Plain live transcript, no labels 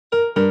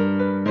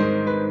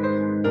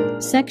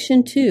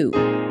Section 2,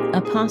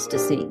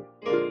 Apostasy.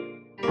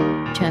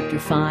 Chapter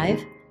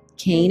 5,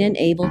 Cain and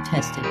Abel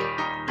tested.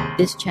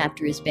 This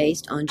chapter is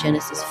based on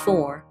Genesis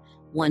 4,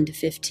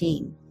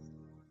 1-15.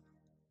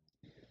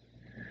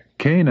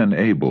 Cain and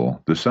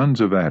Abel, the sons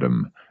of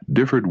Adam,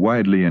 differed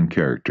widely in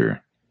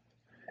character.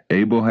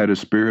 Abel had a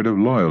spirit of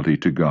loyalty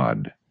to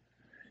God.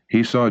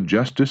 He saw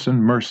justice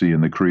and mercy in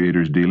the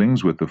Creator's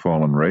dealings with the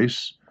fallen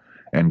race,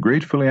 and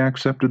gratefully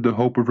accepted the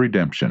hope of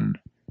redemption.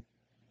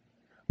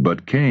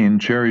 But Cain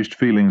cherished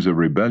feelings of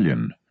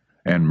rebellion,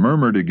 and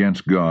murmured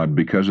against God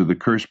because of the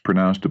curse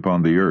pronounced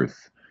upon the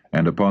earth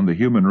and upon the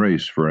human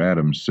race for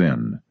Adam's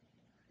sin.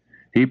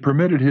 He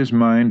permitted his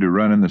mind to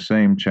run in the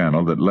same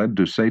channel that led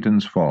to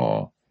Satan's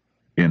fall,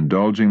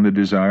 indulging the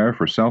desire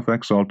for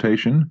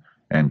self-exaltation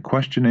and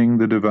questioning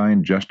the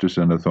divine justice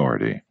and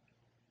authority.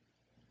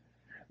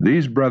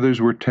 These brothers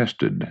were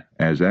tested,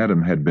 as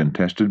Adam had been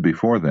tested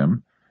before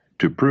them,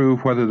 to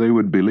prove whether they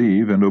would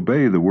believe and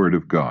obey the word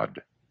of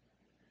God.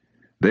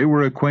 They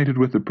were acquainted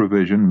with the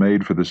provision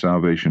made for the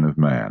salvation of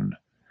man,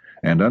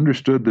 and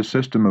understood the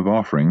system of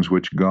offerings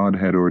which God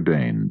had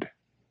ordained.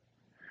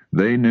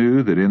 They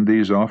knew that in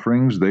these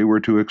offerings they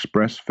were to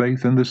express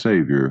faith in the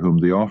Savior whom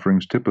the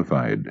offerings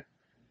typified,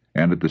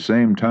 and at the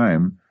same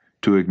time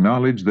to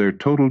acknowledge their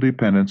total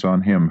dependence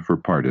on Him for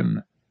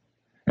pardon.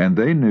 And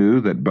they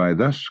knew that by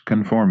thus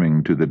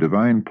conforming to the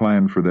divine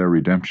plan for their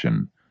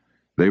redemption,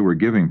 they were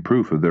giving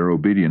proof of their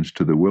obedience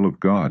to the will of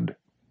God.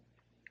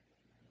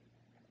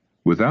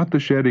 Without the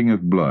shedding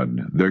of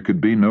blood, there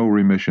could be no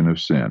remission of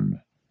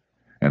sin,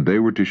 and they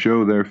were to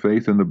show their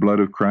faith in the blood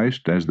of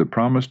Christ as the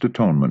promised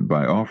atonement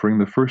by offering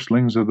the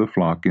firstlings of the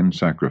flock in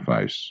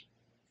sacrifice.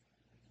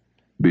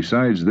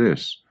 Besides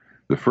this,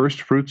 the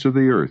first fruits of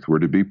the earth were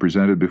to be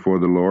presented before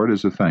the Lord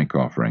as a thank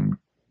offering.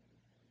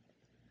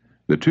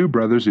 The two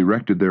brothers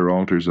erected their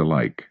altars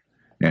alike,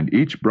 and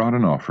each brought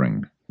an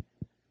offering.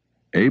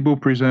 Abel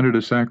presented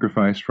a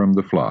sacrifice from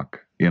the flock,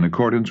 in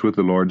accordance with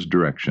the Lord's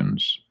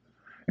directions,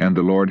 and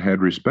the Lord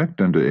had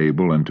respect unto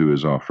Abel and to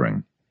his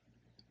offering.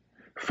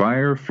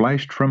 Fire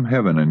flashed from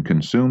heaven and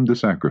consumed the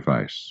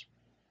sacrifice.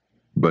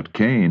 But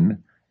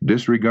Cain,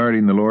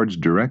 disregarding the Lord's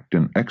direct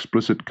and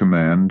explicit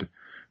command,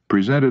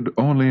 presented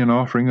only an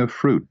offering of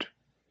fruit.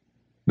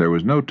 There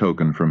was no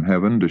token from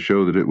heaven to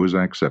show that it was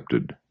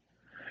accepted.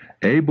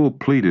 Abel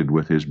pleaded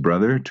with his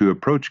brother to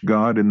approach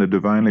God in the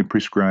divinely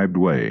prescribed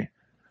way,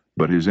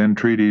 but his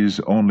entreaties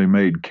only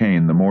made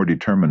Cain the more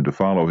determined to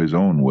follow his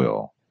own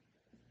will.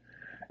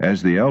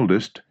 As the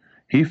eldest,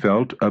 he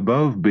felt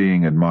above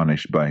being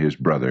admonished by his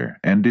brother,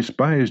 and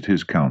despised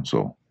his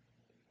counsel.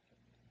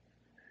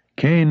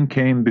 Cain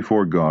came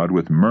before God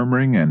with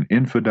murmuring and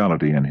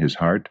infidelity in his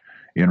heart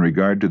in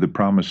regard to the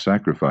promised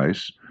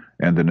sacrifice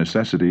and the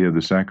necessity of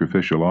the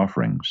sacrificial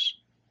offerings.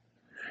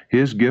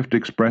 His gift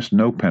expressed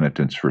no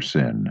penitence for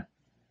sin.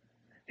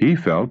 He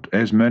felt,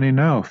 as many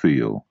now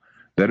feel,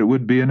 that it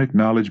would be an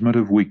acknowledgment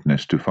of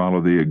weakness to follow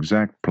the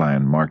exact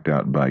plan marked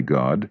out by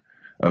God,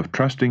 of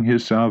trusting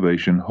his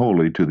salvation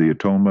wholly to the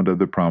atonement of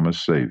the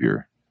promised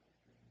Savior.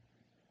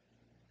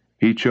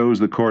 He chose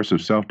the course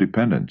of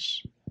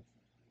self-dependence.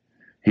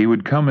 He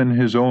would come in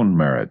his own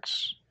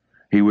merits.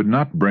 He would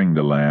not bring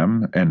the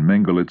lamb and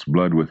mingle its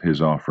blood with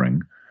his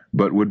offering,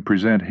 but would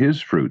present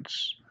his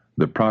fruits,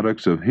 the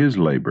products of his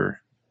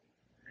labor.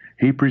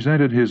 He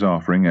presented his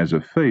offering as a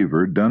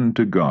favor done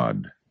to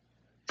God,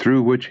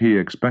 through which he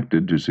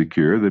expected to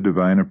secure the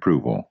divine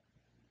approval.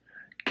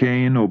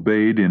 Cain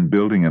obeyed in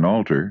building an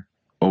altar,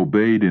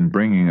 obeyed in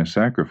bringing a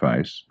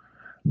sacrifice,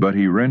 but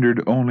he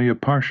rendered only a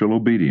partial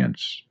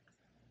obedience.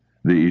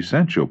 The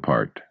essential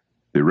part,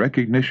 the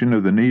recognition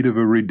of the need of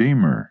a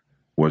Redeemer,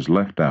 was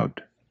left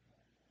out.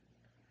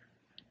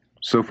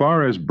 So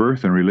far as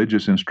birth and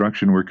religious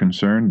instruction were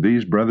concerned,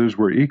 these brothers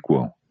were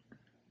equal.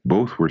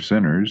 Both were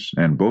sinners,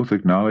 and both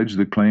acknowledged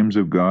the claims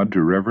of God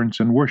to reverence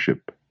and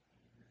worship.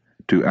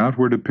 To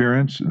outward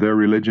appearance, their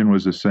religion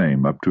was the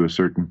same up to a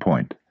certain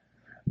point,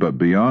 but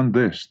beyond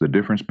this, the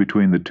difference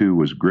between the two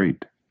was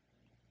great.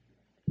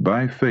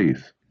 By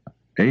faith,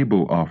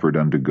 Abel offered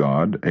unto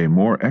God a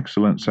more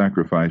excellent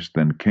sacrifice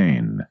than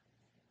Cain.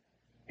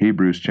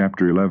 Hebrews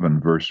chapter 11,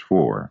 verse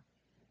 4.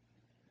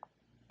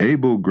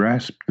 Abel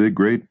grasped the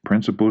great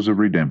principles of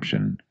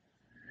redemption.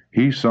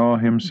 He saw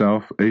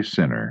himself a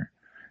sinner,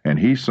 and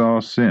he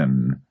saw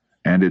sin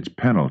and its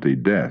penalty,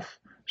 death,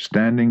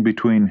 standing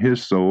between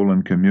his soul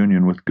and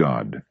communion with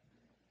God.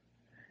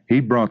 He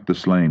brought the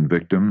slain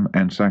victim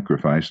and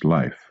sacrificed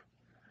life,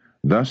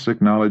 thus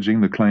acknowledging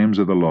the claims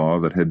of the law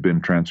that had been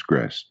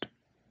transgressed.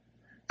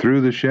 Through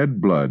the shed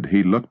blood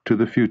he looked to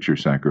the future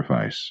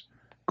sacrifice,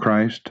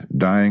 Christ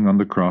dying on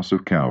the cross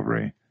of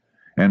Calvary,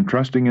 and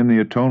trusting in the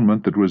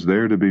atonement that was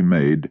there to be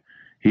made,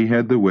 he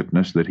had the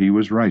witness that he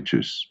was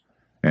righteous,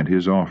 and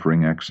his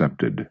offering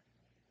accepted.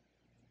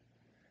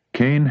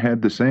 Cain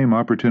had the same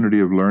opportunity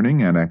of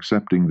learning and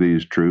accepting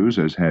these truths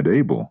as had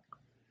Abel.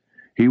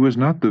 He was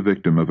not the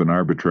victim of an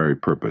arbitrary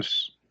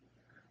purpose.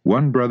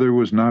 One brother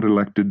was not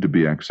elected to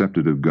be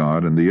accepted of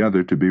God and the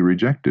other to be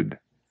rejected.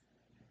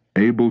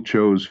 Abel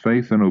chose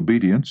faith and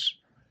obedience.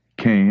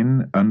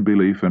 Cain,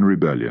 unbelief and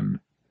rebellion.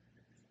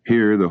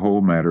 Here the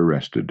whole matter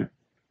rested.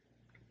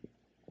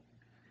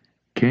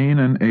 Cain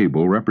and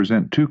Abel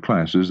represent two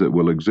classes that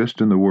will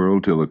exist in the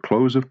world till the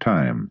close of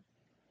time.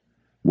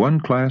 One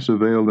class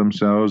availed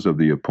themselves of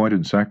the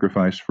appointed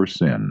sacrifice for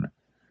sin.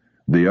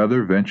 The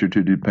other ventured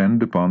to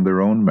depend upon their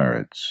own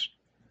merits.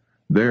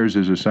 Theirs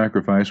is a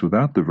sacrifice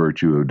without the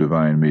virtue of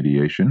divine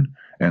mediation,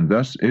 and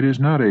thus it is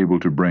not able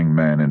to bring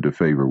man into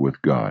favor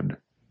with God.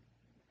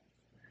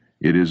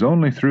 It is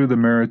only through the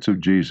merits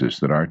of Jesus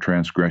that our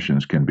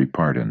transgressions can be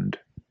pardoned.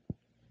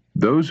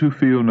 Those who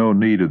feel no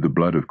need of the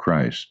blood of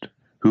Christ,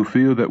 who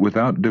feel that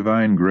without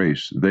divine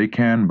grace they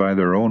can by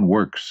their own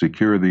works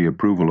secure the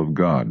approval of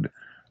God,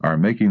 are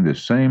making the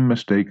same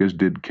mistake as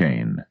did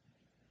Cain.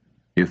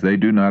 If they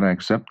do not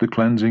accept the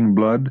cleansing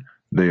blood,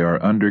 they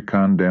are under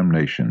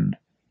condemnation.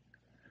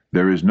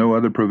 There is no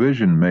other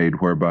provision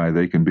made whereby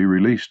they can be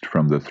released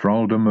from the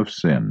thraldom of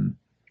sin.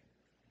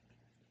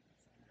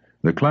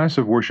 The class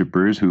of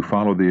worshippers who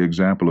follow the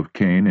example of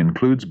Cain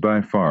includes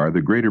by far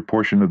the greater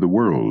portion of the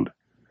world,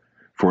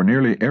 for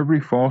nearly every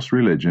false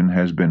religion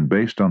has been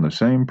based on the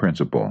same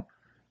principle,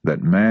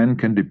 that man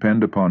can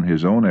depend upon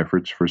his own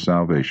efforts for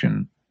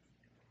salvation.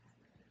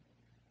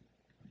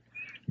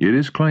 It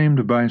is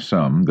claimed by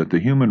some that the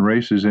human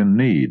race is in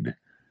need,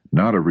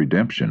 not of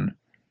redemption,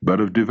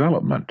 but of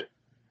development,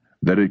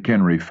 that it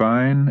can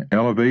refine,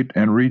 elevate,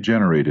 and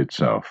regenerate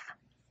itself.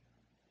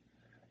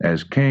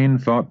 As Cain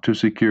thought to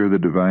secure the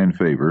divine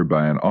favor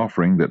by an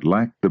offering that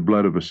lacked the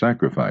blood of a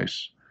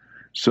sacrifice,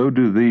 so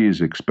do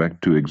these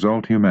expect to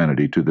exalt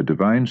humanity to the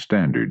divine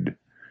standard,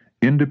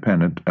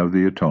 independent of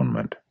the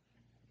atonement.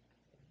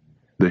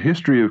 The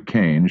history of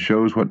Cain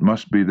shows what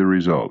must be the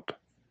result.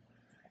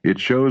 It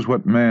shows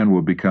what man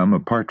will become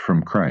apart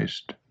from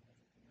Christ.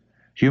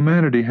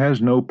 Humanity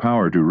has no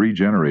power to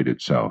regenerate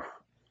itself.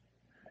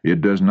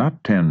 It does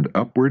not tend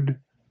upward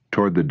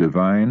toward the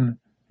divine,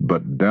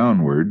 but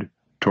downward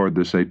toward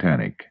the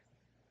satanic.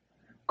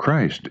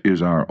 Christ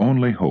is our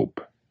only hope.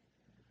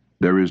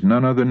 There is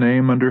none other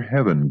name under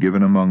heaven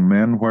given among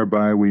men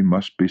whereby we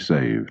must be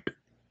saved.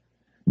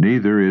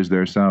 Neither is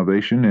there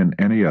salvation in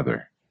any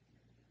other.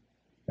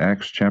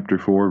 Acts chapter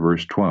 4,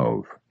 verse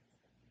 12.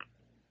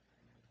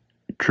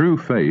 True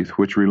faith,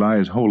 which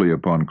relies wholly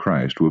upon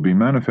Christ, will be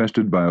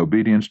manifested by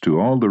obedience to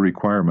all the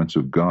requirements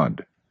of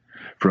God.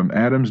 From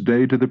Adam's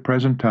day to the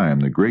present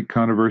time, the great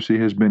controversy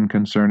has been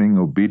concerning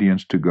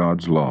obedience to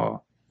God's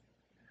law.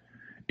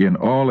 In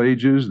all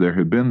ages there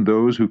have been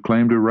those who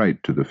claimed a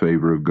right to the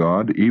favor of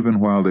God, even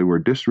while they were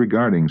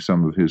disregarding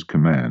some of His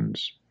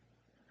commands.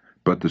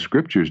 But the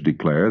Scriptures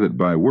declare that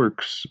by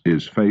works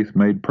is faith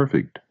made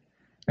perfect,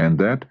 and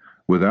that,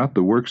 without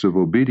the works of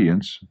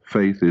obedience,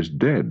 faith is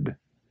dead.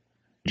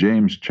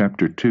 James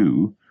chapter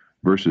 2,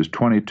 verses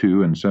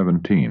 22 and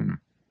 17.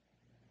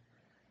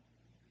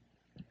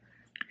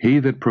 He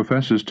that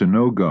professes to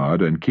know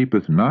God and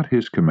keepeth not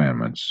His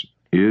commandments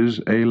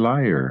is a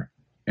liar,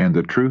 and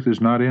the truth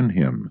is not in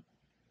him.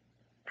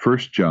 1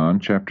 John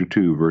chapter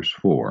 2, verse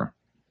 4.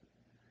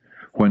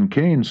 When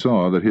Cain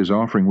saw that his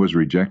offering was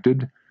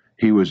rejected,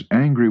 he was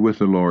angry with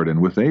the Lord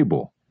and with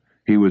Abel.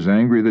 He was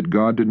angry that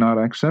God did not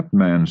accept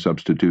man's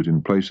substitute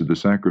in place of the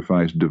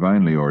sacrifice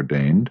divinely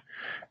ordained,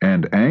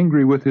 and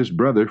angry with his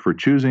brother for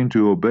choosing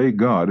to obey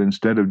God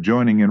instead of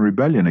joining in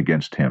rebellion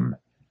against Him.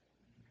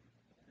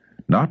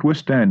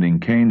 Notwithstanding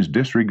Cain's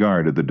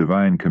disregard of the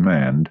divine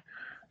command,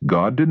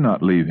 God did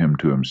not leave him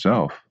to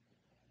himself,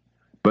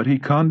 but He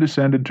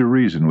condescended to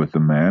reason with the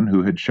man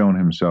who had shown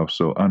himself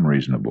so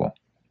unreasonable.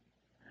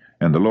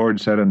 And the Lord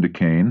said unto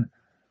Cain,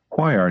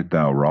 Why art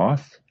thou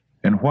wroth,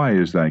 and why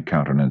is thy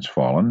countenance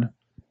fallen?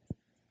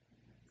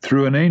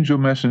 Through an angel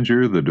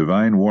messenger the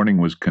divine warning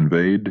was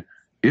conveyed,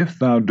 If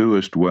thou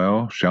doest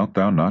well, shalt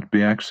thou not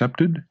be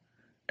accepted?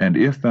 And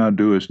if thou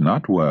doest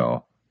not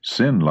well,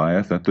 sin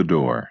lieth at the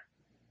door.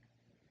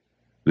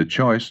 The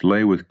choice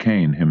lay with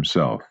Cain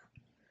himself.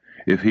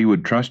 If he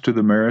would trust to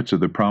the merits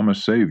of the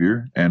promised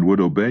Savior and would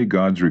obey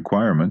God's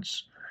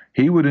requirements,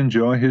 he would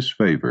enjoy His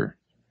favor.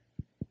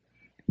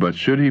 But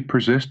should he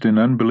persist in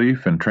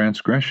unbelief and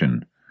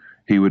transgression,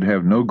 he would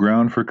have no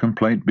ground for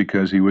complaint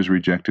because he was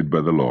rejected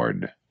by the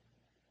Lord.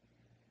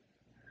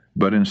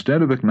 But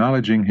instead of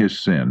acknowledging his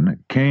sin,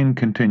 Cain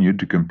continued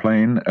to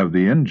complain of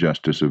the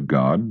injustice of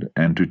God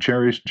and to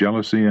cherish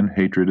jealousy and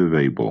hatred of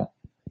Abel.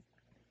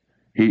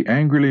 He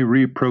angrily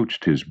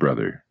reproached his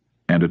brother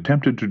and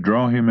attempted to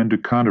draw him into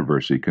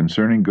controversy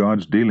concerning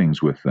God's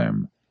dealings with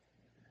them.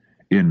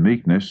 In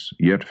meekness,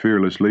 yet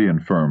fearlessly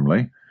and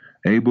firmly,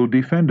 Abel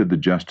defended the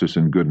justice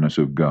and goodness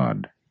of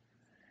God.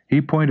 He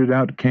pointed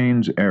out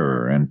Cain's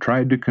error and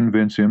tried to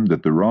convince him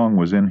that the wrong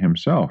was in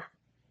himself.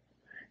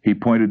 He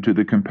pointed to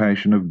the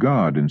compassion of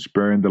God in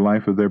sparing the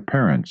life of their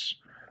parents,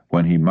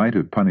 when He might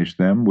have punished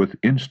them with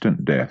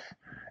instant death,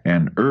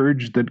 and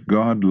urged that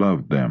God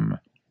loved them,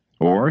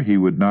 or He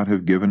would not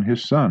have given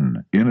His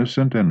Son,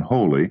 innocent and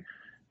holy,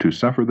 to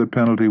suffer the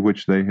penalty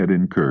which they had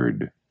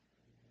incurred.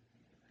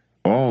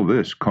 All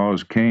this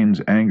caused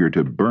Cain's anger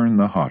to burn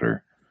the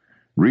hotter.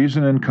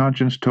 Reason and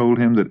conscience told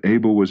him that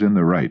Abel was in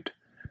the right,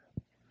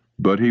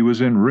 But he was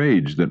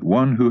enraged that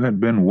one who had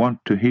been wont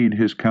to heed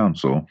his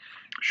counsel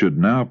should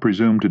now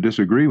presume to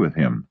disagree with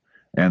him,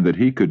 and that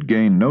he could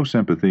gain no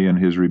sympathy in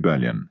his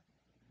rebellion.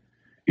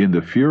 In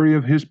the fury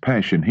of his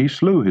passion he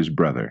slew his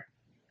brother.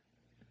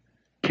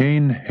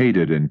 Cain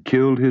hated and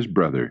killed his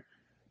brother,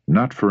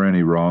 not for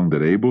any wrong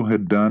that Abel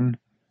had done,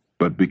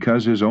 but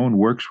because his own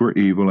works were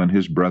evil and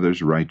his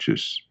brother's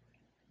righteous.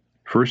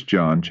 1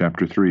 John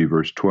chapter 3,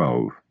 verse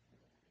 12.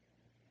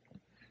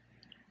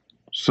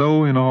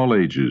 So in all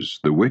ages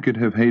the wicked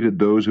have hated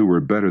those who were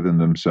better than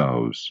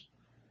themselves.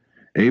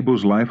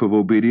 Abel's life of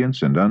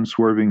obedience and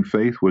unswerving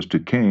faith was to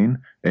Cain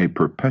a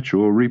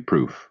perpetual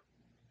reproof.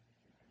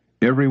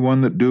 Every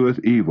one that doeth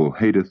evil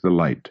hateth the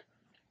light,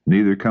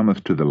 neither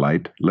cometh to the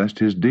light, lest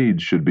his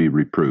deeds should be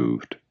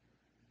reproved.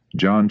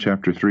 John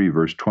chapter 3,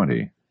 verse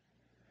 20.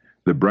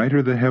 The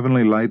brighter the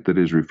heavenly light that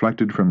is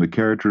reflected from the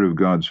character of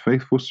God's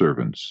faithful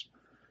servants,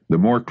 the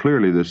more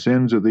clearly the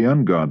sins of the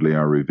ungodly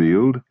are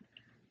revealed,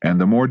 and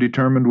the more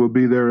determined will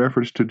be their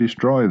efforts to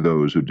destroy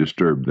those who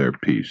disturb their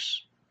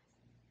peace.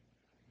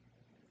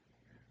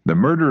 The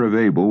murder of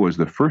Abel was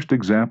the first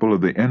example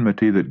of the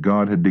enmity that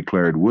God had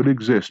declared would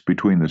exist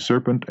between the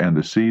serpent and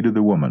the seed of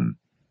the woman,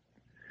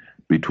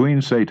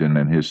 between Satan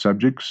and his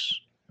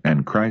subjects,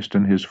 and Christ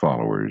and his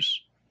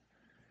followers.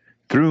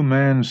 Through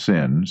man's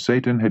sin,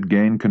 Satan had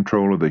gained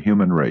control of the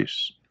human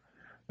race,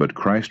 but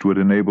Christ would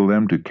enable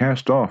them to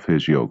cast off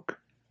his yoke.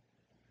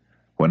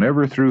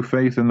 Whenever through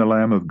faith in the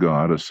Lamb of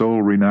God a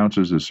soul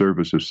renounces the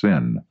service of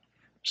sin,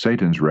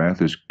 Satan's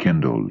wrath is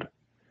kindled.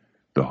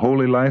 The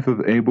holy life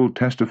of Abel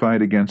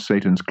testified against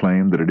Satan's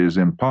claim that it is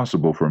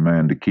impossible for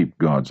man to keep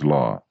God's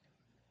law.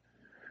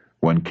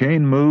 When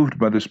Cain, moved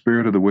by the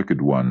spirit of the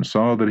wicked one,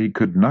 saw that he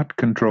could not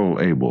control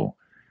Abel,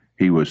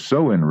 he was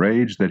so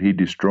enraged that he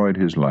destroyed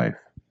his life.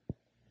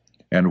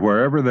 And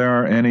wherever there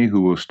are any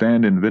who will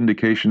stand in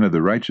vindication of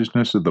the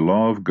righteousness of the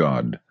law of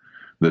God,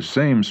 the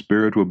same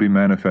spirit will be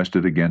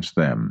manifested against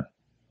them.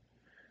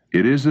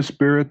 It is the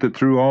spirit that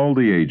through all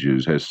the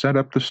ages has set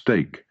up the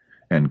stake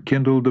and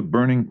kindled the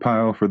burning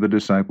pile for the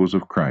disciples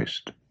of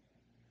Christ.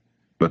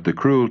 But the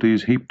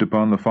cruelties heaped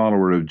upon the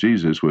follower of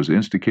Jesus was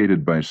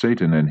instigated by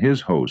Satan and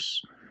his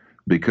hosts,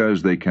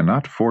 because they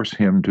cannot force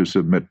him to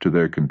submit to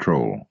their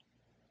control.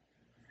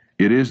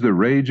 It is the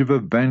rage of a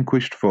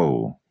vanquished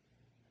foe.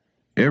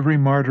 Every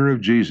martyr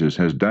of Jesus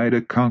has died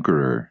a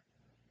conqueror.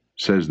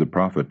 Says the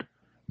prophet,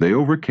 they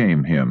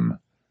overcame him,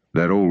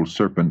 that old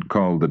serpent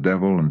called the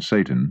devil and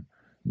Satan,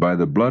 by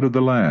the blood of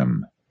the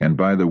Lamb, and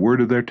by the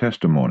word of their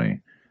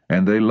testimony,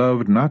 and they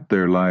loved not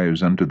their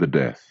lives unto the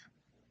death.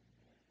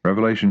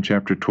 Revelation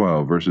chapter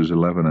 12, verses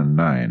 11 and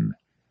 9.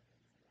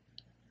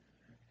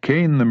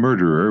 Cain the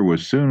murderer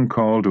was soon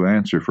called to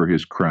answer for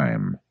his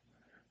crime.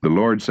 The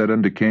Lord said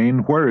unto Cain,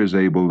 Where is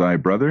Abel thy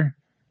brother?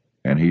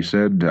 And he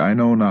said, I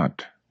know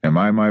not. Am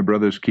I my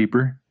brother's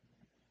keeper?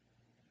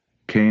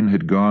 Cain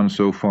had gone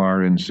so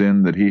far in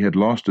sin that he had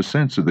lost a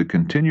sense of the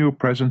continual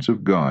presence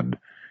of God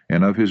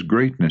and of his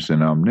greatness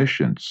and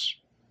omniscience.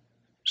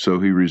 So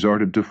he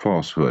resorted to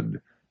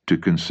falsehood to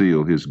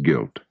conceal his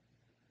guilt.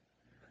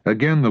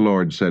 Again the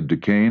Lord said to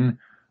Cain,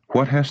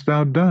 What hast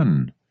thou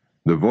done?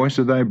 The voice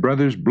of thy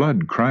brother's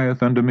blood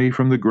crieth unto me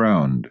from the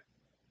ground.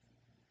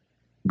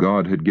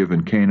 God had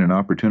given Cain an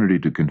opportunity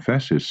to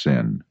confess his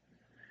sin.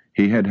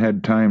 He had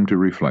had time to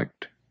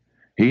reflect.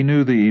 He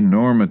knew the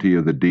enormity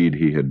of the deed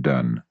he had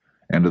done,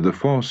 and of the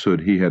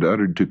falsehood he had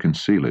uttered to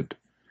conceal it.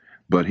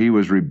 But he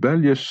was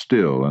rebellious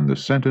still, and the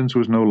sentence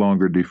was no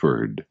longer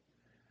deferred.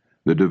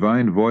 The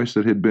divine voice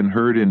that had been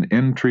heard in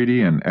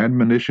entreaty and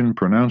admonition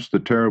pronounced the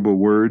terrible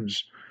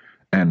words,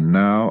 And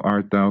now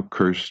art thou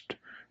cursed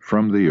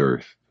from the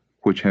earth,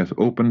 which hath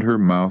opened her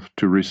mouth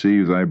to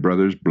receive thy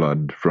brother's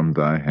blood from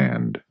thy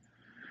hand.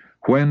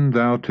 When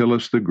thou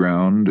tillest the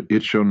ground,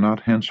 it shall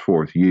not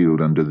henceforth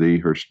yield unto thee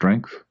her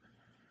strength.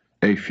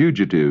 A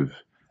fugitive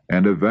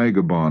and a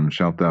vagabond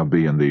shalt thou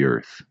be in the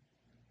earth.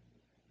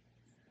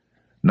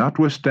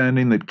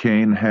 Notwithstanding that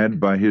Cain had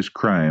by his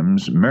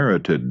crimes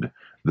merited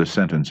the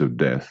sentence of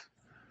death,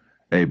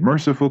 a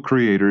merciful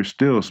Creator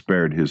still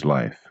spared his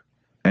life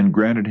and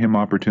granted him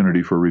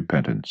opportunity for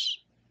repentance.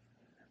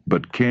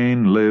 But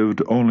Cain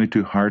lived only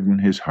to harden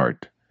his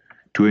heart,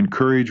 to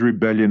encourage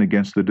rebellion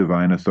against the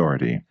divine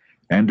authority,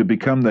 and to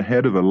become the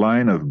head of a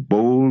line of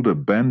bold,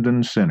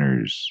 abandoned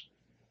sinners.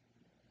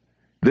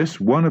 This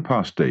one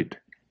apostate,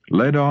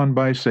 led on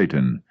by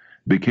Satan,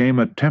 became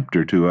a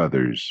tempter to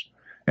others,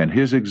 and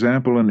his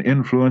example and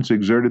influence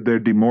exerted their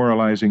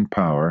demoralizing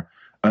power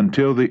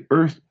until the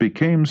earth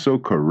became so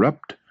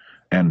corrupt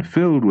and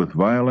filled with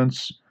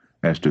violence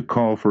as to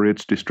call for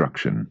its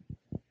destruction.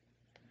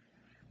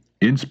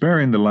 In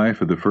sparing the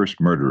life of the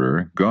first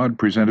murderer, God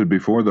presented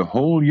before the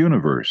whole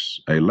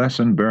universe a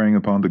lesson bearing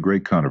upon the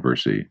great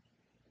controversy.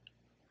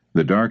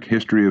 The dark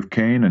history of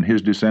Cain and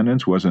his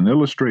descendants was an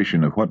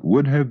illustration of what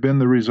would have been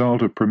the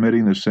result of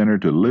permitting the sinner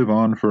to live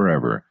on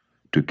forever,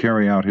 to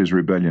carry out his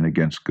rebellion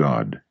against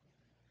God.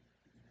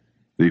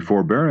 The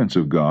forbearance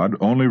of God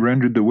only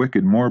rendered the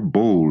wicked more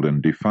bold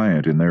and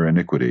defiant in their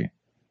iniquity.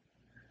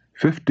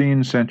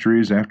 15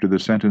 centuries after the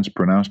sentence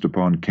pronounced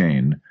upon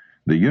Cain,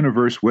 the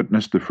universe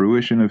witnessed the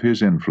fruition of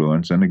his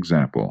influence and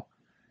example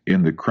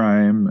in the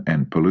crime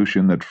and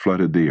pollution that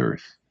flooded the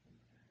earth.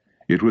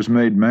 It was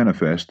made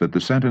manifest that the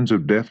sentence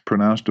of death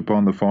pronounced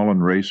upon the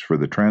fallen race for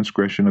the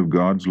transgression of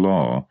God's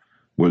law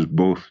was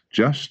both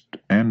just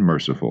and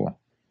merciful.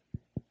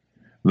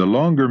 The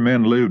longer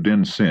men lived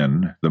in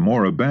sin, the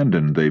more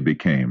abandoned they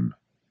became.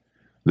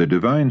 The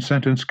divine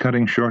sentence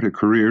cutting short a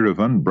career of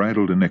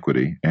unbridled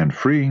iniquity and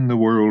freeing the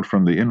world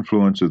from the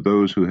influence of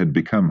those who had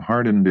become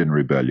hardened in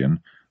rebellion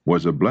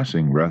was a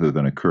blessing rather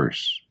than a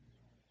curse.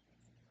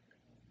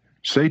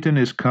 Satan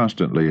is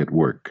constantly at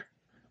work,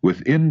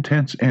 with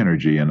intense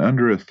energy and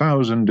under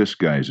 1,000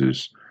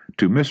 disguises,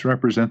 to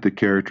misrepresent the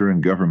character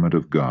and government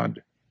of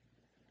God.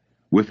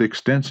 With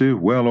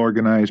extensive,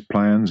 well-organized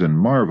plans and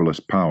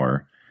marvelous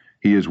power,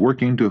 he is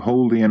working to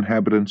hold the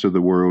inhabitants of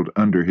the world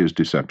under his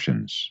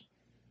deceptions.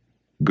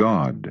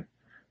 God,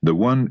 the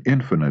one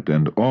infinite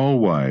and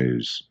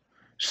all-wise,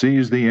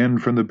 sees the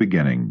end from the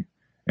beginning,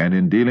 and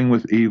in dealing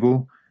with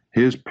evil,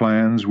 his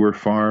plans were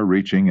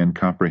far-reaching and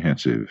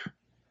comprehensive.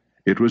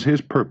 It was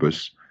his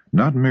purpose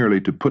not merely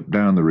to put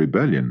down the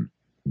rebellion,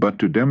 but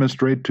to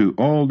demonstrate to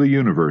all the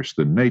universe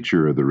the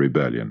nature of the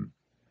rebellion.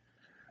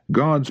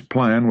 God's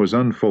plan was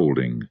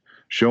unfolding,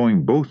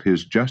 showing both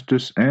his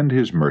justice and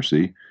his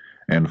mercy,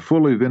 and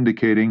fully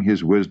vindicating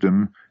his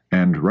wisdom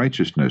and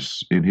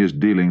righteousness in his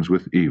dealings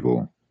with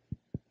evil.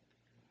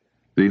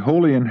 The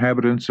holy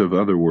inhabitants of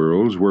other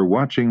worlds were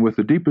watching with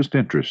the deepest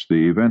interest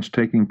the events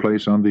taking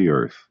place on the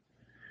earth.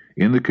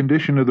 In the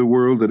condition of the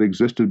world that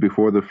existed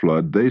before the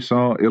flood, they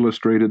saw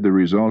illustrated the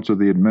results of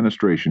the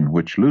administration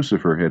which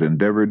Lucifer had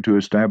endeavored to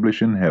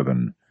establish in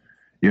heaven,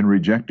 in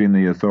rejecting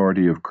the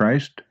authority of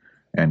Christ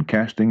and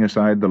casting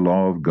aside the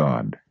law of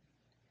God.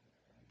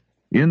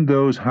 In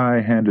those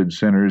high-handed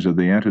sinners of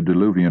the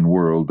antediluvian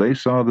world, they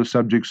saw the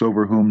subjects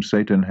over whom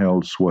Satan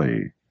held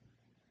sway.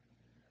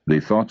 The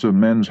thoughts of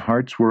men's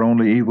hearts were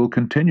only evil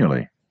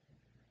continually.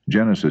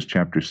 Genesis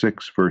chapter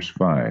 6, verse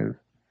 5.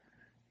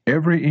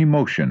 Every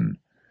emotion,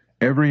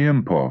 every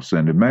impulse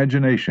and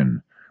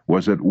imagination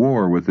was at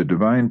war with the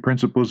divine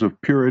principles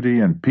of purity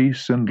and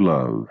peace and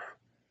love.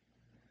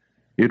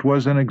 It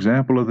was an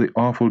example of the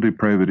awful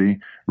depravity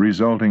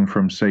resulting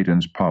from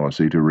Satan's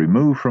policy to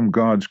remove from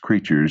God's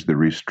creatures the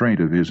restraint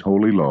of his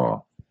holy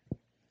law.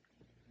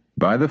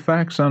 By the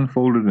facts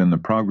unfolded in the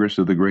progress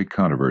of the great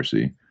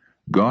controversy,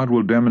 God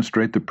will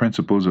demonstrate the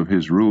principles of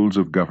his rules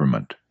of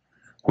government,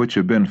 which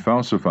have been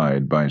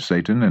falsified by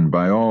Satan and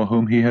by all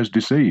whom he has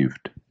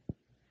deceived.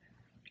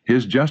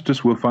 His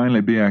justice will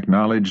finally be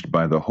acknowledged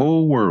by the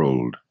whole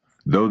world,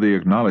 though the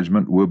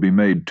acknowledgment will be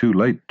made too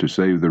late to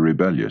save the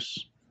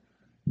rebellious.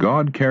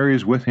 God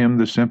carries with him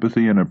the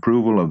sympathy and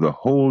approval of the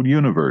whole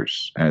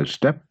universe as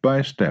step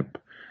by step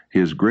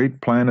his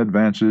great plan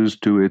advances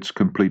to its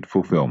complete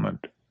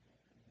fulfillment.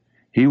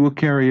 He will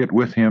carry it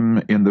with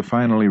him in the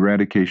final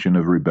eradication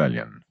of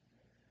rebellion.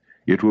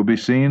 It will be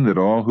seen that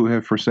all who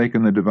have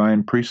forsaken the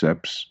divine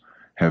precepts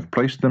have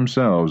placed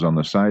themselves on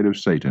the side of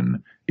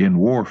Satan in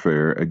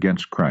warfare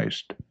against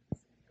Christ.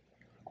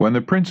 When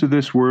the prince of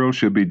this world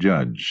shall be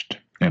judged,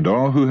 and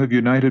all who have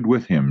united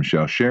with him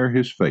shall share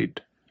his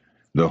fate,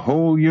 the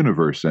whole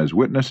universe as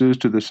witnesses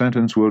to the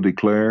sentence will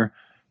declare,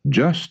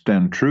 "Just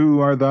and true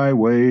are thy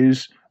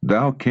ways,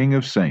 thou King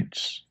of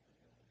saints."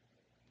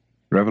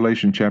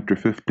 Revelation chapter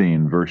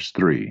 15, verse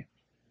 3.